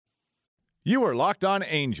You are Locked On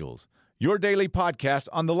Angels, your daily podcast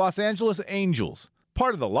on the Los Angeles Angels,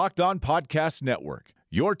 part of the Locked On Podcast Network,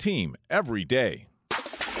 your team every day.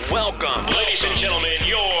 Welcome, ladies and gentlemen,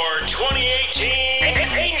 your 2018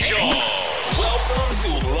 Angels. Welcome to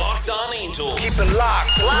Locked On Angels. Keep it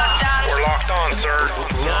locked. Locked on. We're locked on, sir.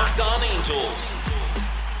 Locked On Angels.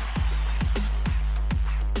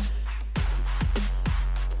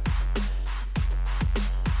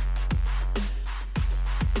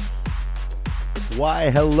 Why,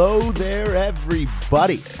 hello there,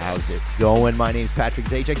 everybody. How's it going? My name's Patrick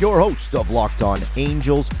Zajac, your host of Locked On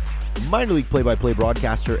Angels, minor league play-by-play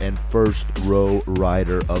broadcaster and first-row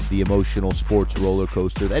rider of the emotional sports roller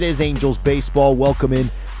coaster that is Angels baseball. Welcome in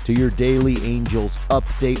to your daily Angels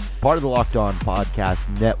update, part of the Locked On Podcast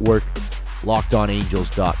Network,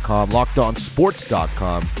 LockedOnAngels.com,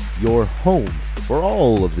 LockedOnSports.com, your home for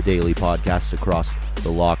all of the daily podcasts across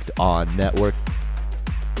the Locked On Network.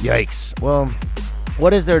 Yikes. Well,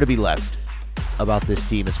 what is there to be left about this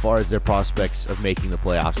team as far as their prospects of making the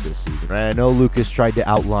playoffs this season? Right? I know Lucas tried to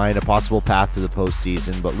outline a possible path to the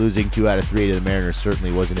postseason, but losing 2 out of 3 to the Mariners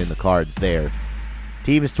certainly wasn't in the cards there.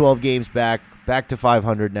 Team is 12 games back to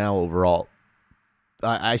 500 now overall.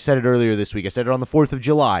 I said it earlier this week. I said it on the 4th of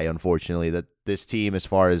July, unfortunately, that this team, as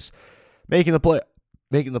far as making the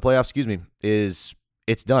playoffs,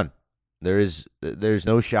 it's done. There's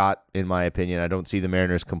no shot, in my opinion. I don't see the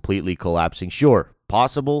Mariners completely collapsing. Sure,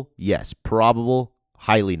 possible, yes. Probable,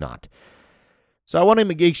 highly not. So I want to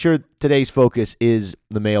make sure today's focus is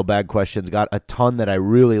the mailbag questions. Got a ton that I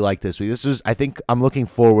really like this week. I think I'm looking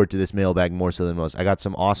forward to this mailbag more so than most. I got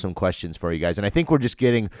some awesome questions for you guys, and I think we're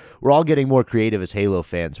all getting more creative as Halo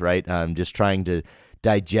fans, right? Just trying to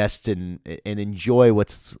digest and enjoy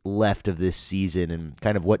what's left of this season and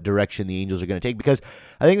kind of what direction the Angels are going to take, because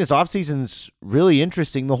I think this offseason's really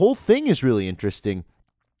interesting. The whole thing is really interesting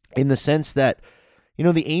in the sense that, you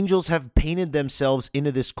know, the Angels have painted themselves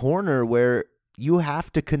into this corner where you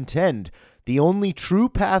have to contend. The only true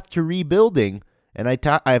path to rebuilding, and I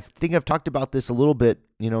think I've talked about this a little bit,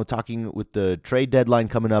 you know, talking with the trade deadline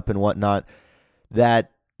coming up and whatnot,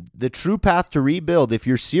 that the true path to rebuild, if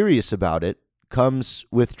you're serious about it, comes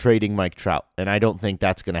with trading Mike Trout. And I don't think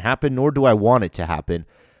that's going to happen, nor do I want it to happen.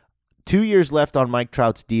 2 years left on Mike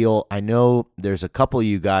Trout's deal. I know there's a couple of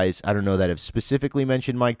you guys, I don't know, that have specifically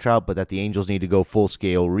mentioned Mike Trout, but that the Angels need to go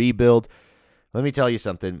full-scale rebuild. Let me tell you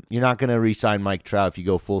something. You're not going to re-sign Mike Trout if you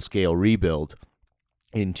go full-scale rebuild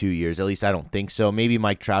in 2 years. At least I don't think so. Maybe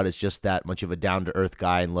Mike Trout is just that much of a down-to-earth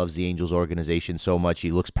guy and loves the Angels organization so much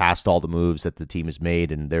he looks past all the moves that the team has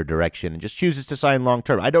made and their direction and just chooses to sign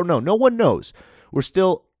long-term. I don't know. No one knows. We're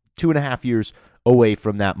still 2.5 years away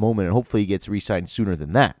from that moment, and hopefully he gets re-signed sooner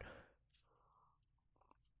than that.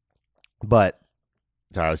 But,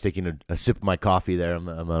 sorry, I was taking a sip of my coffee there.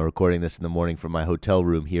 I'm recording this in the morning from my hotel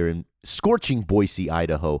room here in scorching Boise,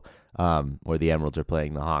 Idaho, where the Emeralds are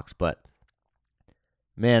playing the Hawks. But,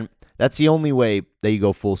 man, that's the only way that you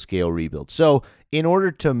go full-scale rebuild. So, in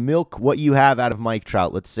order to milk what you have out of Mike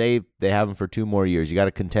Trout, let's say they have him for 2 more years. You got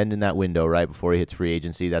to contend in that window, right, before he hits free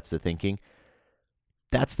agency. That's the thinking.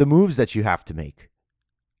 That's the moves that you have to make.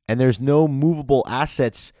 And there's no movable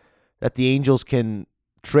assets that the Angels can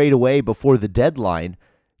trade away before the deadline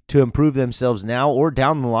to improve themselves now or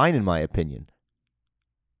down the line, in my opinion.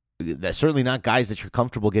 That's certainly not guys that you're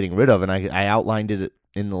comfortable getting rid of, and I outlined it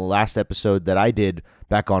in the last episode that I did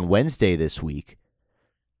back on Wednesday this week.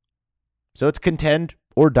 So it's contend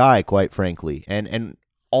or die, quite frankly, and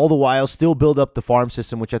all the while still build up the farm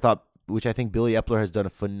system, which I think Billy Eppler has done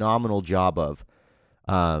a phenomenal job of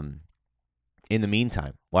in the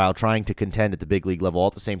meantime, while trying to contend at the big league level all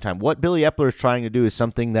at the same time. What Billy Eppler is trying to do is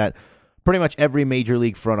something that pretty much every major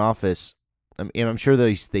league front office, and I'm sure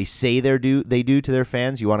they say they do to their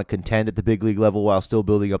fans. You want to contend at the big league level while still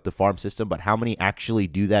building up the farm system, but how many actually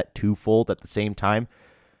do that twofold at the same time?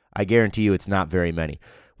 I guarantee you it's not very many.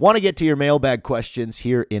 Want to get to your mailbag questions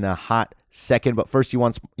here in a hot second, but first you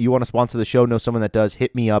want to sponsor the show, know someone that does,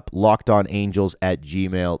 hit me up,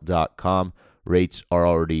 lockedonangels@gmail.com. Rates are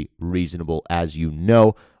already reasonable, as you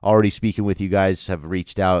know. Already speaking with you guys, have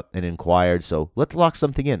reached out and inquired, so let's lock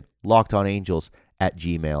something in.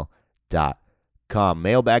 lockedonangels@gmail.com.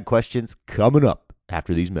 Mailbag questions coming up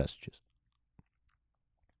after these messages.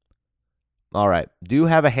 All right, do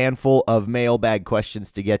have a handful of mailbag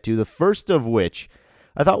questions to get to, the first of which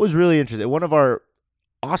I thought was really interesting. One of our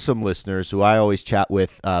awesome listeners who I always chat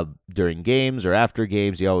with during games or after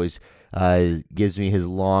games, he always gives me his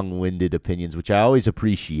long-winded opinions, which I always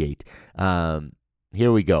appreciate.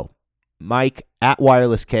 Here we go. Mike at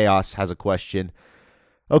Wireless Chaos has a question.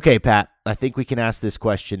 Okay, Pat, I think we can ask this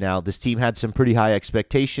question now. This team had some pretty high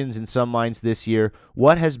expectations in some minds this year.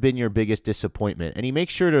 What has been your biggest disappointment? And he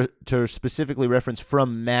makes sure to specifically reference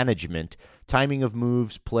from management, timing of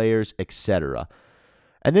moves, players, etc.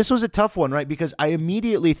 And this was a tough one, right? Because I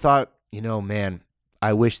immediately thought, man,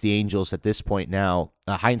 I wish the Angels at this point now,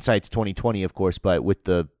 hindsight's 2020, of course, but with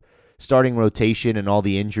the starting rotation and all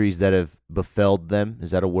the injuries that have befelled them,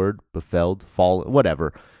 is that a word? Befelled, fallen,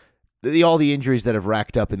 whatever. All the injuries that have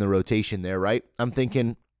racked up in the rotation there, right? I'm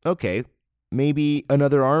thinking, okay, maybe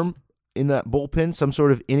another arm in that bullpen, some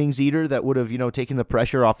sort of innings eater that would have, taken the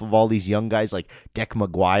pressure off of all these young guys like Dec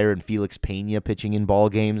McGuire and Felix Pena pitching in ball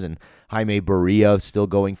games, and Jaime Barria still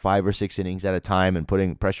going 5 or 6 innings at a time and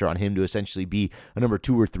putting pressure on him to essentially be a number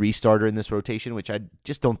 2 or 3 starter in this rotation, which I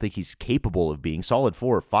just don't think he's capable of being. Solid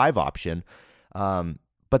 4 or 5 option.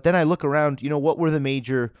 But then I look around, what were the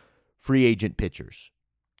major free agent pitchers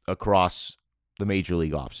across the Major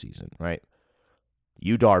League offseason, right?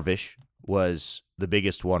 Yu Darvish was the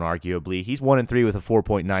biggest one, arguably. He's 1-3 with a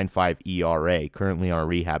 4.95 ERA, currently on a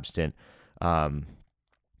rehab stint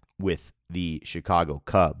with the Chicago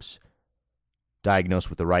Cubs, diagnosed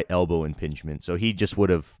with the right elbow impingement. So he just would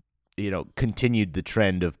have, continued the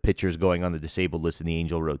trend of pitchers going on the disabled list in the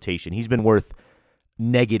Angel rotation. He's been worth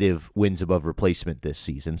negative wins above replacement this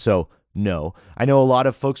season. So no. I know a lot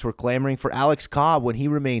of folks were clamoring for Alex Cobb when he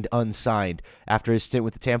remained unsigned after his stint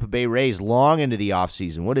with the Tampa Bay Rays long into the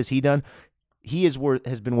offseason. What has he done? He has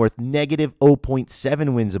been worth negative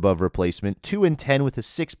 0.7 wins above replacement, 2-10 with a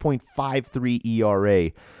 6.53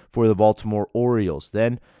 ERA for the Baltimore Orioles.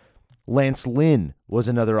 Then Lance Lynn was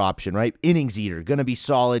another option, right? Innings eater, going to be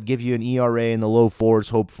solid, give you an ERA in the low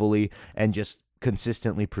 4s, hopefully, and just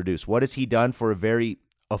consistently produce. What has he done for a very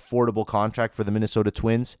affordable contract for the Minnesota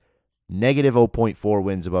Twins? Negative 0.4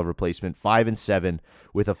 wins above replacement, 5-7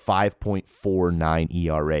 with a 5.49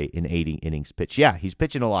 ERA in 80 innings pitched. Yeah, he's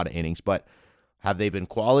pitching a lot of innings, but have they been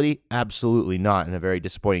quality? Absolutely not, in a very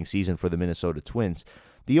disappointing season for the Minnesota Twins.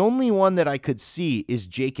 The only one that I could see is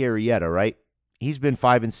Jake Arrieta, right? He's been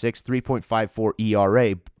 5-6, 3.54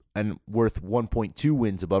 ERA, and worth 1.2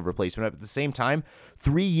 wins above replacement. At the same time,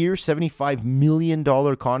 3-year, $75 million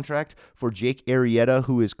contract for Jake Arrieta,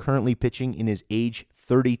 who is currently pitching in his age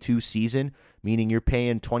 32 season, meaning you're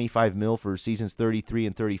paying $25 million for seasons 33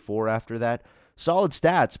 and 34 after that. Solid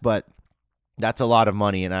stats, but that's a lot of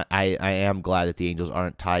money, and I am glad that the Angels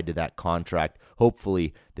aren't tied to that contract.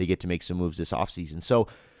 Hopefully, they get to make some moves this offseason. So,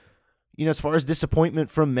 as far as disappointment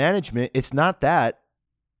from management, it's not that.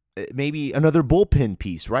 Maybe another bullpen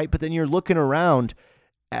piece, right? But then you're looking around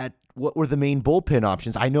at what were the main bullpen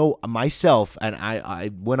options. I know myself, and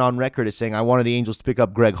I went on record as saying I wanted the Angels to pick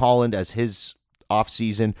up Greg Holland as his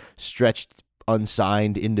offseason stretched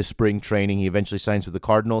unsigned into spring training. He eventually signs with the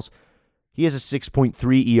Cardinals. He has a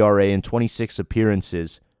 6.3 ERA in 26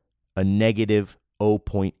 appearances, a negative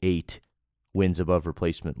 0.8 wins above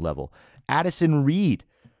replacement level. Addison Reed,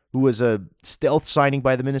 who was a stealth signing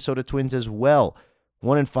by the Minnesota Twins as well,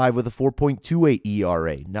 1-5 with a 4.28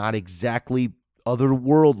 ERA. Not exactly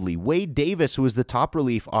otherworldly. Wade Davis, who was the top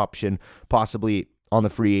relief option possibly on the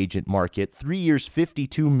free agent market, 3 years,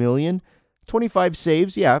 $52 million. 25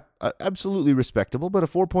 saves, yeah, absolutely respectable, but a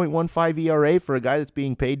 4.15 ERA for a guy that's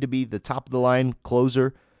being paid to be the top-of-the-line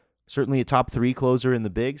closer, certainly a top 3 closer in the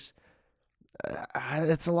bigs.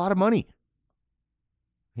 It's a lot of money.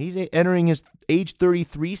 He's entering his age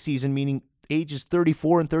 33 season, meaning ages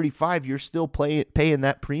 34 and 35, you're still paying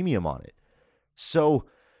that premium on it. So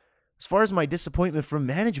as far as my disappointment from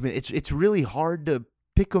management, it's really hard to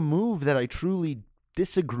pick a move that I truly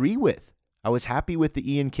disagree with. I was happy with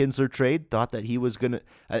the Ian Kinsler trade. Thought that he was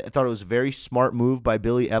I thought it was a very smart move by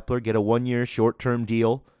Billy Epler, get a 1-year short-term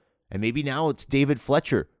deal. And maybe now it's David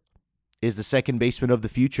Fletcher is the second baseman of the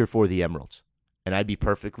future for the Emeralds. And I'd be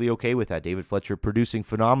perfectly okay with that. David Fletcher producing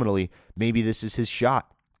phenomenally. Maybe this is his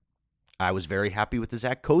shot. I was very happy with the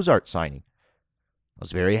Zach Cozart signing. I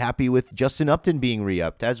was very happy with Justin Upton being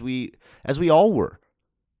re-upped, as we all were.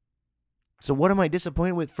 So what am I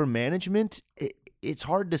disappointed with for management? It's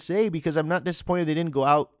hard to say because I'm not disappointed they didn't go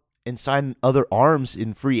out and sign other arms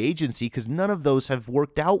in free agency because none of those have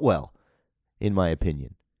worked out well, in my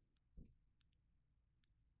opinion.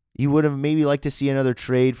 You would have maybe liked to see another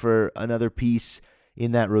trade for another piece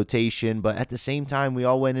in that rotation, but at the same time, we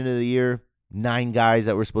all went into the year 9 guys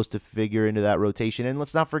that were supposed to figure into that rotation. And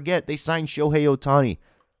let's not forget, they signed Shohei Ohtani,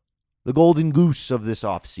 the golden goose of this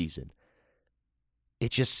offseason.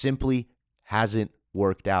 It just simply hasn't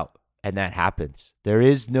worked out. And that happens. There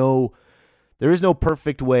is no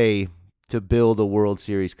perfect way to build a World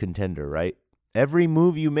Series contender, right? Every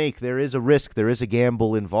move you make, there is a risk, there is a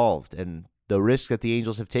gamble involved. And the risks that the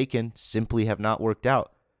Angels have taken simply have not worked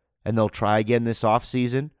out. And they'll try again this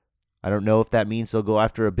offseason. I don't know if that means they'll go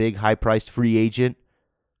after a big, high-priced free agent.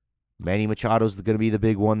 Manny Machado's going to be the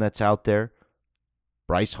big one that's out there.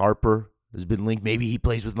 Bryce Harper has been linked. Maybe he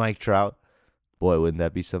plays with Mike Trout. Boy, wouldn't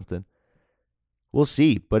that be something? We'll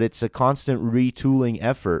see, but it's a constant retooling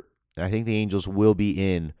effort. And I think the Angels will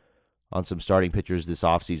be in on some starting pitchers this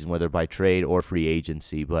offseason, whether by trade or free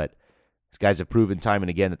agency. But these guys have proven time and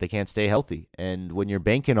again that they can't stay healthy. And when you're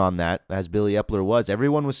banking on that, as Billy Epler was,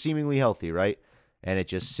 everyone was seemingly healthy, right? And it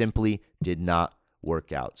just simply did not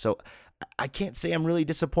work out. So I can't say I'm really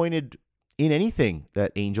disappointed in anything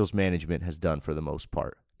that Angels management has done for the most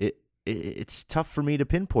part. It's tough for me to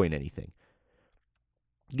pinpoint anything.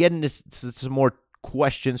 Getting to some more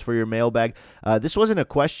questions for your mailbag. This wasn't a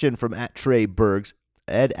question from @TreyBergs.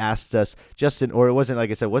 Ed asked us, Justin, or it wasn't, like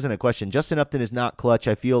I said, it wasn't a question. Justin Upton is not clutch.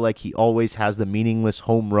 I feel like he always has the meaningless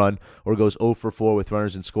home run or goes 0 for 4 with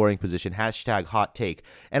runners in scoring position. #hot take.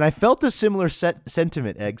 And I felt a similar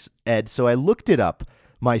sentiment, Ed, so I looked it up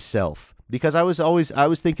myself because I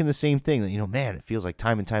was thinking the same thing. That, man, it feels like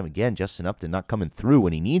time and time again, Justin Upton not coming through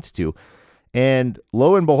when he needs to. And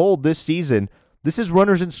lo and behold, this season, this is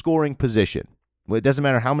runners in scoring position. Well, it doesn't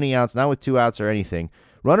matter how many outs, not with 2 outs or anything.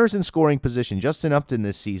 Runners in scoring position, Justin Upton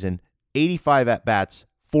this season, 85 at-bats,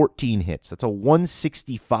 14 hits. That's a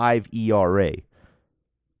 1.65 ERA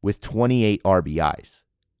with 28 RBIs.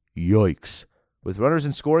 Yikes. With runners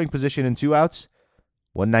in scoring position and 2 outs,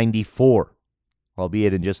 194,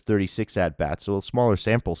 albeit in just 36 at-bats, so a smaller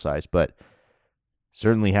sample size, but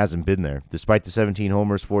certainly hasn't been there. Despite the 17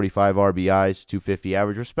 homers, 45 RBIs, 250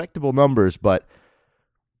 average, respectable numbers, but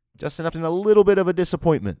Justin Upton, a little bit of a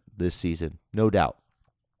disappointment this season, no doubt.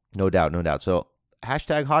 No doubt. So,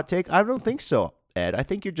 #hot take? I don't think so, Ed. I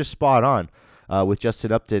think you're just spot on with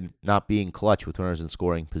Justin Upton not being clutch with runners in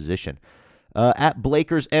scoring position.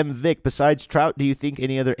 @Blakers M. Vic, besides Trout, do you think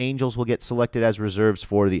any other Angels will get selected as reserves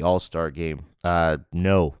for the All-Star game?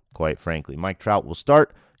 No, quite frankly. Mike Trout will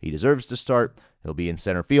start. He deserves to start. He'll be in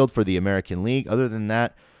center field for the American League. Other than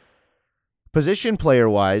that, position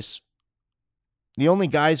player-wise, the only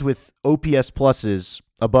guys with OPS pluses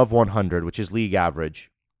above 100, which is league average,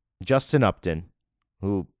 Justin Upton,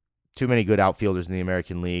 who too many good outfielders in the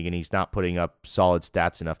American League, and he's not putting up solid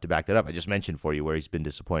stats enough to back that up. I just mentioned for you where he's been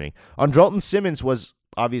disappointing. Andrelton Simmons was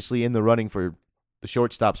obviously in the running for the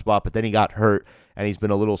shortstop spot, but then he got hurt, and he's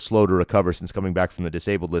been a little slow to recover since coming back from the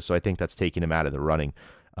disabled list, so I think that's taken him out of the running,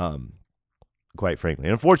 quite frankly.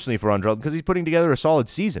 And unfortunately for Andrelton, because he's putting together a solid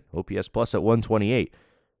season, OPS plus at 128.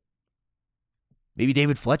 Maybe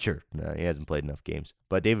David Fletcher. No, he hasn't played enough games,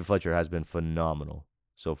 but David Fletcher has been phenomenal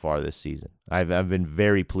so far this season. I've been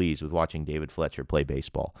very pleased with watching David Fletcher play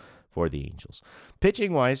baseball for the Angels.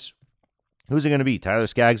 Pitching-wise, who's it going to be? Tyler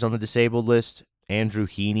Skaggs on the disabled list, Andrew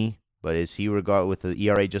Heaney, but is he regarded with the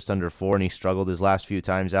ERA just under 4 and he struggled his last few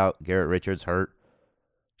times out? Garrett Richards hurt.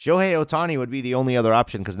 Shohei Ohtani would be the only other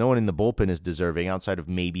option because no one in the bullpen is deserving outside of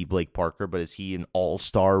maybe Blake Parker, but is he an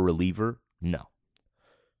all-star reliever? No.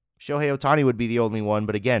 Shohei Ohtani would be the only one,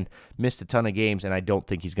 but again, missed a ton of games, and I don't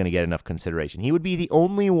think he's going to get enough consideration. He would be the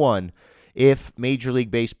only one if Major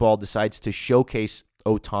League Baseball decides to showcase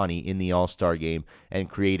Ohtani in the All-Star game and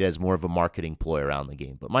create it as more of a marketing ploy around the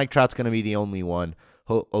game. But Mike Trout's going to be the only one.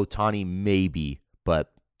 Ohtani maybe,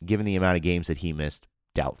 but given the amount of games that he missed,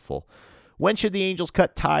 doubtful. When should the Angels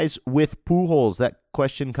cut ties with Pujols? That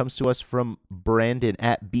question comes to us from Brandon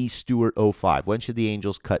at BStewart05. When should the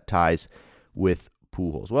Angels cut ties with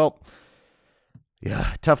Pujols? Well,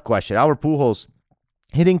 yeah, tough question. Albert Pujols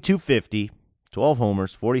hitting .250, 12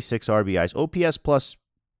 homers, 46 RBIs, OPS plus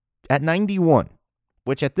at 91,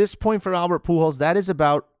 which at this point for Albert Pujols, that is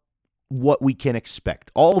about what we can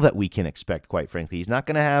expect. All that we can expect, quite frankly. He's not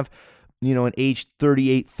going to have, an age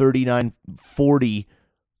 38, 39, 40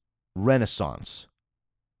 renaissance.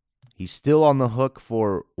 He's still on the hook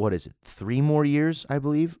for, 3 more years, I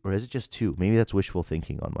believe? Or is it just 2? Maybe that's wishful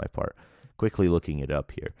thinking on my part. Quickly looking it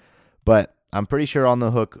up here. But I'm pretty sure on the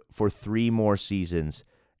hook for 3 more seasons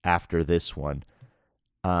after this one.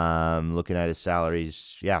 Looking at his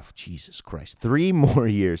salaries, Jesus Christ. 3 more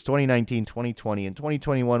years, 2019, 2020, and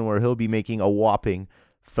 2021, where he'll be making a whopping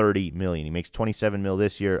 $30 million. He makes $27 million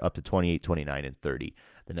this year, up to 28, 29, and 30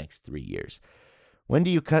 the next 3 years. When do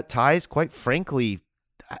you cut ties? Quite frankly,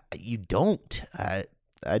 you don't.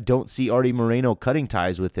 I don't see Artie Moreno cutting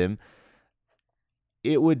ties with him.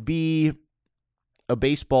 It would be a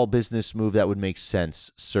baseball business move that would make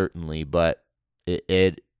sense, certainly, but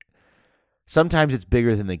it sometimes it's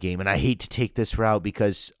bigger than the game, and I hate to take this route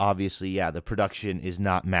because obviously, the production is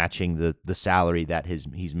not matching the salary that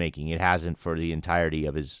he's making. It hasn't for the entirety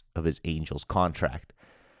of his Angels contract.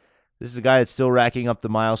 This is a guy that's still racking up the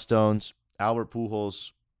milestones. Albert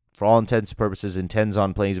Pujols, for all intents and purposes, intends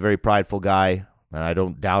on playing. He's a very prideful guy, and I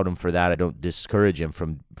don't doubt him for that. I don't discourage him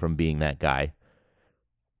from being that guy.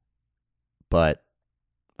 But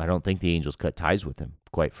I don't think the Angels cut ties with him,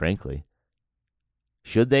 quite frankly.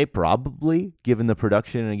 Should they? Probably, given the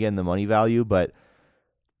production and, again, the money value. But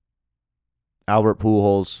Albert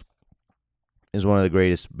Pujols is one of the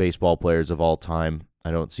greatest baseball players of all time. I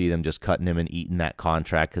don't see them just cutting him and eating that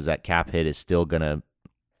contract because that cap hit is still gonna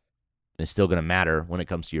matter when it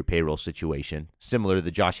comes to your payroll situation. Similar to the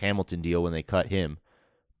Josh Hamilton deal when they cut him.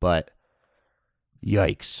 But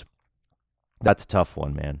yikes. That's a tough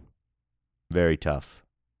one, man. Very tough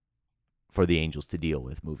for the Angels to deal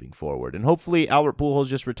with moving forward. And hopefully Albert Pujols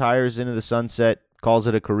just retires into the sunset, calls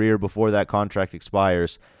it a career before that contract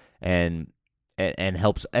expires, and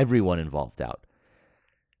helps everyone involved out.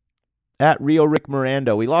 At Rio Rick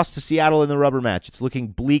Miranda, we lost to Seattle in the rubber match. It's looking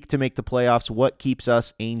bleak to make the playoffs. What keeps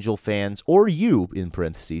us Angel fans, or you, in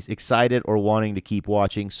parentheses, excited or wanting to keep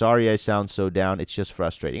watching? Sorry I sound so down. It's just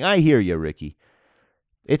frustrating. I hear you, Ricky.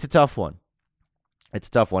 It's a tough one.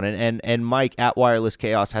 And Mike at Wireless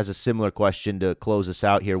Chaos has a similar question to close us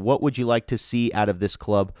out here. What would you like to see out of this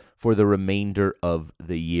club for the remainder of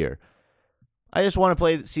the year? I just want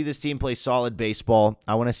to see this team play solid baseball.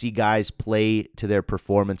 I want to see guys play to their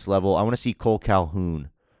performance level. I want to see Cole Calhoun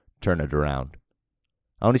turn it around.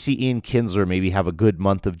 I want to see Ian Kinsler maybe have a good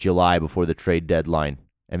month of July before the trade deadline,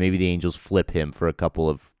 and maybe the Angels flip him for a couple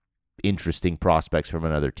of interesting prospects from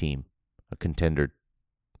another team. A contender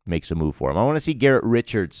makes a move for him. I want to see Garrett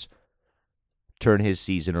Richards turn his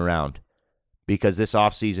season around, because this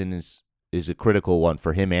offseason is a critical one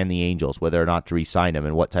for him and the Angels, whether or not to re-sign him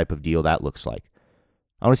and what type of deal that looks like.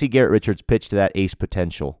 I want to see Garrett Richards pitch to that ace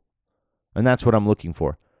potential, and that's what I'm looking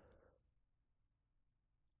for.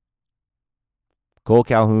 Cole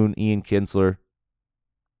Calhoun, Ian Kinsler,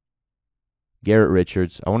 Garrett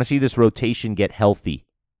Richards. I want to see this rotation get healthy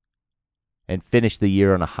and finish the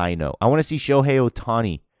year on a high note. I want to see Shohei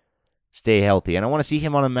Ohtani stay healthy, and I want to see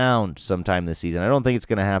him on a mound sometime this season. I don't think it's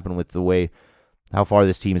going to happen with the way how far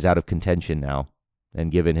this team is out of contention now,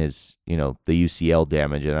 and given his, the UCL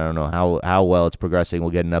damage, and I don't know how well it's progressing.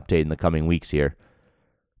 We'll get an update in the coming weeks here.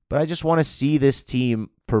 But I just want to see this team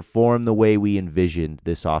perform the way we envisioned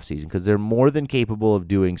this offseason, because they're more than capable of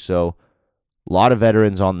doing so. A lot of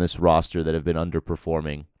veterans on this roster that have been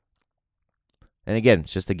underperforming. And again,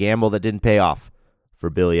 it's just a gamble that didn't pay off for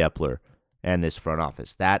Billy Epler and this front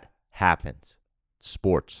office. That happens.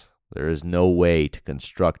 Sports. There is no way to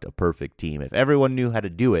construct a perfect team. If everyone knew how to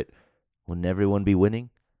do it, wouldn't everyone be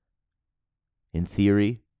winning? In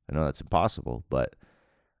theory, I know that's impossible, but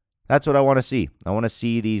that's what I want to see. I want to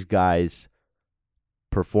see these guys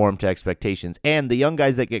perform to expectations. And the young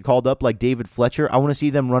guys that get called up, like David Fletcher, I want to see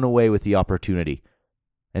them run away with the opportunity.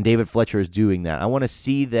 And David Fletcher is doing that. I want to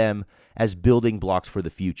see them as building blocks for the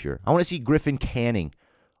future. I want to see Griffin Canning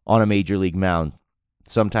on a major league mound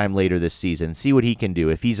sometime later this season. See what he can do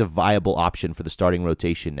if he's a viable option for the starting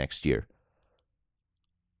rotation next year.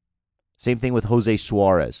 Same thing with Jose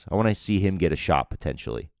Suarez. I want to see him get a shot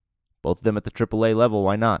potentially. Both of them at the AAA level.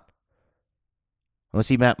 Why not? I want to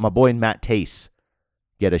see my boy Matt Tace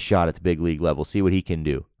get a shot at the big league level. See what he can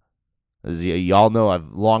do. As y'all know, I've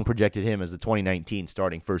long projected him as the 2019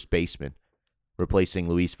 starting first baseman, replacing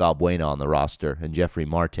Luis Valbuena on the roster and Jeffrey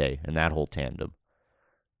Marte and that whole tandem.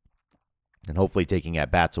 And hopefully taking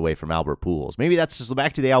at-bats away from Albert Pujols. Maybe that's just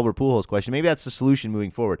back to the Albert Pujols question. Maybe that's the solution moving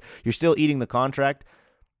forward. You're still eating the contract,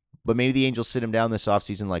 but maybe the Angels sit him down this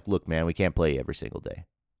offseason like, look, man, we can't play every single day.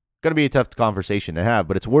 Going to be a tough conversation to have,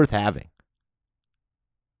 but it's worth having.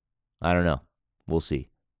 I don't know. We'll see.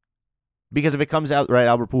 Because if it comes out, right,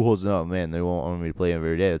 Albert Pujols, no, man, they won't want me to play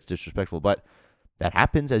every day. That's disrespectful. But that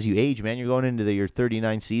happens as you age, man. You're going into your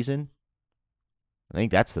 39th season. I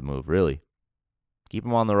think that's the move, really. Keep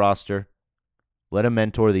him on the roster. Let him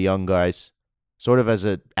mentor the young guys, sort of as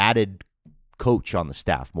an added coach on the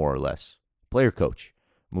staff, more or less. Player coach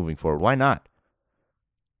moving forward. Why not?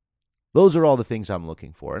 Those are all the things I'm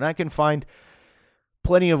looking for. And I can find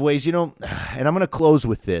plenty of ways, and I'm going to close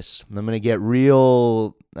with this. I'm going to get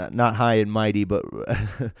real, not high and mighty, but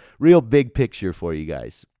real big picture for you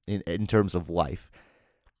guys in terms of life.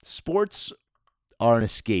 Sports are an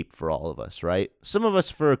escape for all of us, right? Some of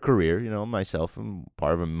us for a career, myself, I'm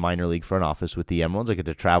part of a minor league front office with the Emeralds. I get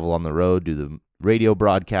to travel on the road, do the radio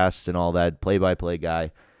broadcasts and all that, play-by-play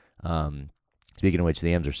guy. Speaking of which,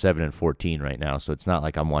 the M's are 7-14 right now, so it's not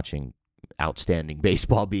like I'm watching outstanding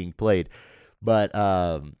baseball being played. But,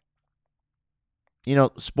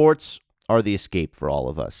 sports are the escape for all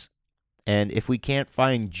of us. And if we can't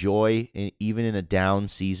find joy even in a down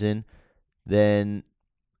season, then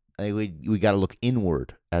we got to look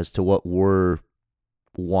inward as to what we're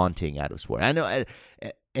wanting out of sport. I know,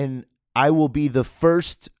 and I will be the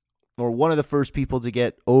first or one of the first people to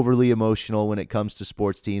get overly emotional when it comes to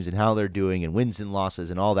sports teams and how they're doing and wins and losses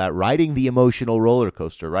and all that, riding the emotional roller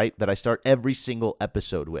coaster, right, that I start every single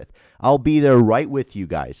episode with. I'll be there right with you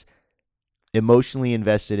guys, emotionally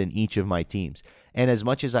invested in each of my teams. And as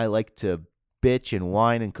much as I like to bitch and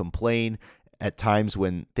whine and complain at times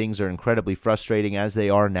when things are incredibly frustrating as they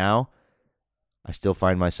are now, I still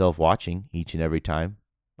find myself watching each and every time.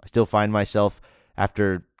 I still find myself,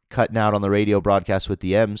 after cutting out on the radio broadcast with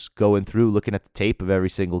the M's, going through, looking at the tape of every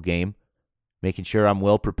single game, making sure I'm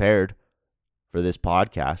well prepared for this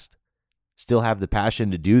podcast. Still have the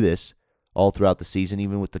passion to do this all throughout the season,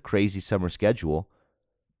 even with the crazy summer schedule.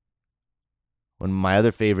 When my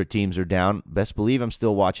other favorite teams are down, best believe I'm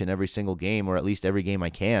still watching every single game, or at least every game I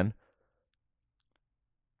can.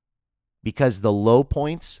 Because the low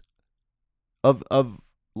points of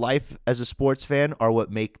life as a sports fan are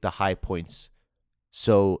what make the high points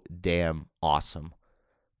so damn awesome.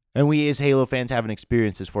 And we as Halo fans haven't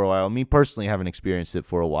experienced this for a while. Me personally haven't experienced it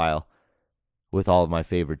for a while with all of my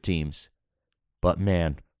favorite teams. But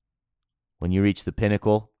man, when you reach the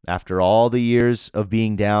pinnacle after all the years of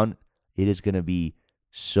being down, it is going to be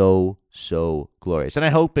so, so glorious. And I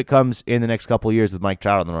hope it comes in the next couple of years with Mike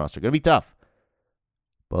Trout on the roster. Going to be tough.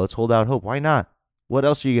 But let's hold out hope. Why not? What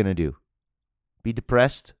else are you going to do? Be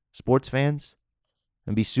depressed, sports fans?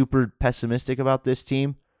 And be super pessimistic about this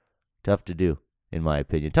team? Tough to do, in my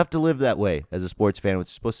opinion. Tough to live that way as a sports fan.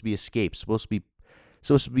 It's supposed to be escape, supposed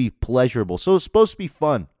to be pleasurable, so it's supposed to be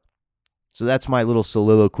fun. So that's my little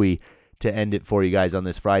soliloquy to end it for you guys on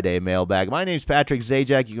this Friday mailbag. My name's Patrick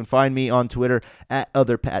Zajac. You can find me on Twitter at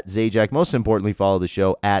 @OtherPatZajac. Most importantly, follow the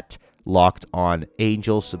show at Locked On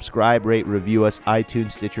Angels. Subscribe, rate, review us,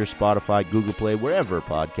 iTunes, Stitcher, Spotify, Google Play, wherever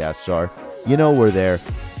podcasts are. You know we're there.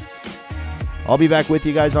 I'll be back with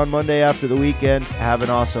you guys on Monday after the weekend. Have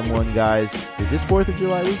an awesome one, guys. Is this 4th of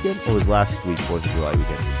July weekend, or was last week 4th of July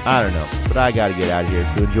weekend? I don't know, but I got to get out of here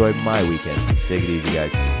to enjoy my weekend. Take it easy,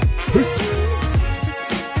 guys. Peace.